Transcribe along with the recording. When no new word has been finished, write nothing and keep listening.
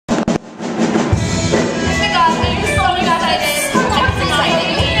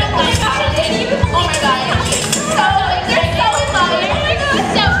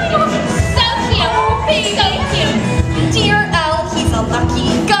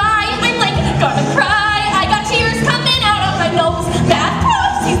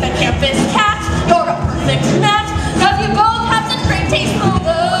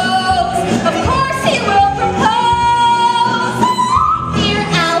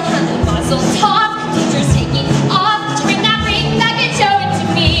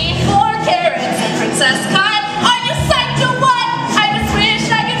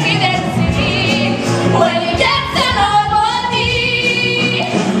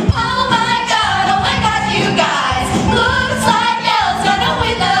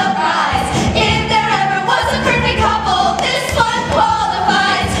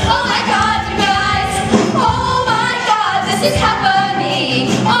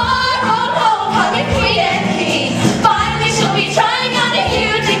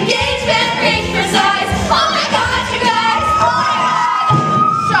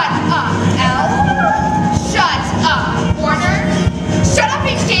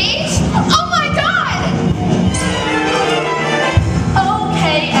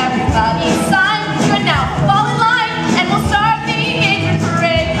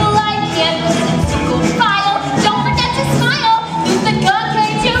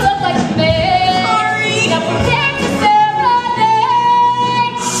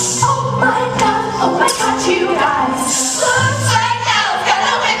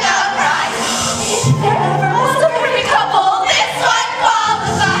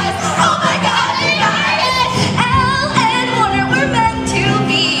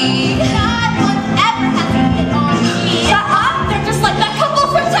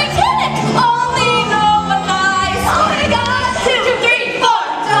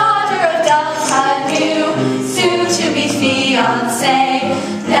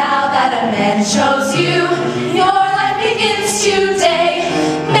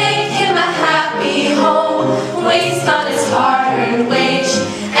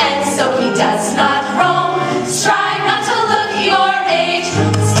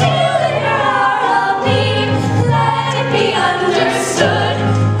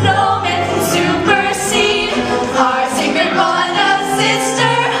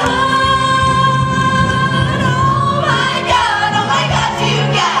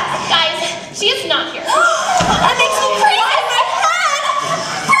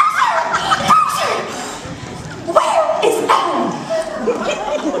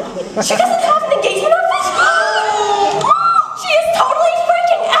She doesn't have an engagement outfit? She is totally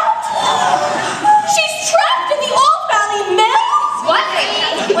freaking out! She's trapped in the Old Valley Mill! What?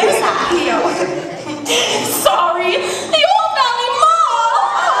 Where's that? Sorry, the Old Valley Mall!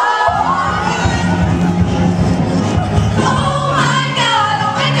 Oh my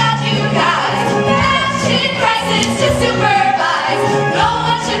God, you guys. Fashion crisis to supervise. No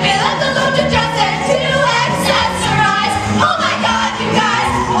one should be left alone to dress and to accessorize. Oh my God, you guys.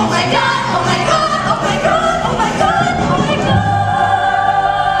 Oh my God, oh my God, oh my God, oh my God, oh my God.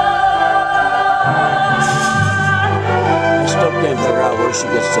 I still can't figure out where she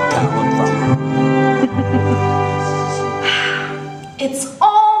gets the talent from. It's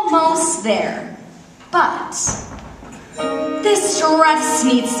almost there, but this dress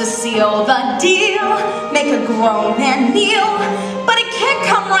needs to seal the deal, make a grown man kneel, but it can't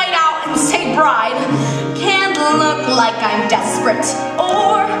come right out and say bride. Can't look like I'm desperate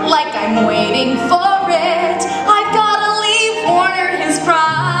or like I'm waiting for it. I've gotta leave Warner his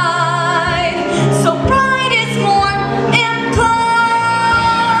pride, so bride is more implied.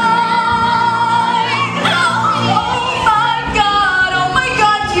 Oh my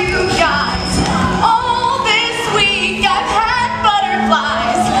God, you guys. All this week I've had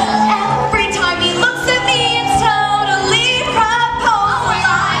butterflies. Every time he looks at me, it's totally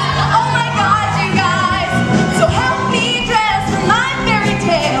proposalized. Oh my God, you guys. So help me dress for my fairy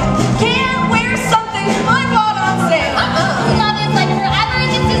tale. Can't wear something I bought on sale. Love is like forever.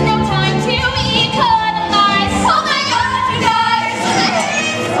 This is no time to economize. Oh my God, you guys.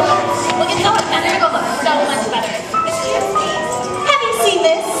 Look, it's so much better. Go look. So much better. Excuse me. Have you seen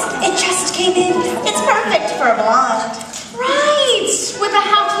this? It just came in. It's perfect for a blonde. Right, with a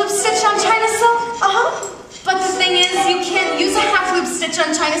half loop stitch on China silk. But the thing is, you can't use a half loop stitch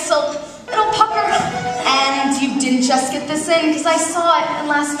on China silk. It'll pucker. And you didn't just get this in because I saw it in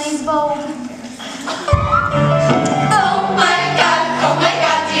last May's Vogue. Oh my God,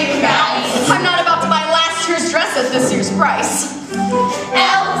 you guys. I'm not about to buy last year's dress at this year's price.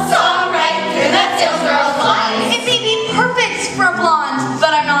 Elf's alright, you're that sales girl's line. It may be perfect for a blonde,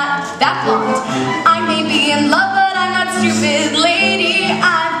 but I'm not that blonde. I may be in love, but I'm not stupid, lady.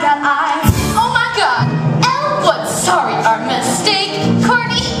 I've got eyes. Oh my God, Elwood, sorry, our mistake.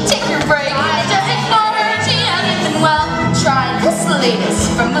 Courtney, take your break. It doesn't matter, she hasn't been well. Try this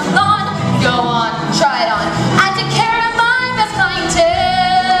latest from Milan. Go on, try it on. I take care of my best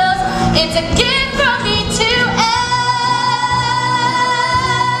clientele. It's a gift.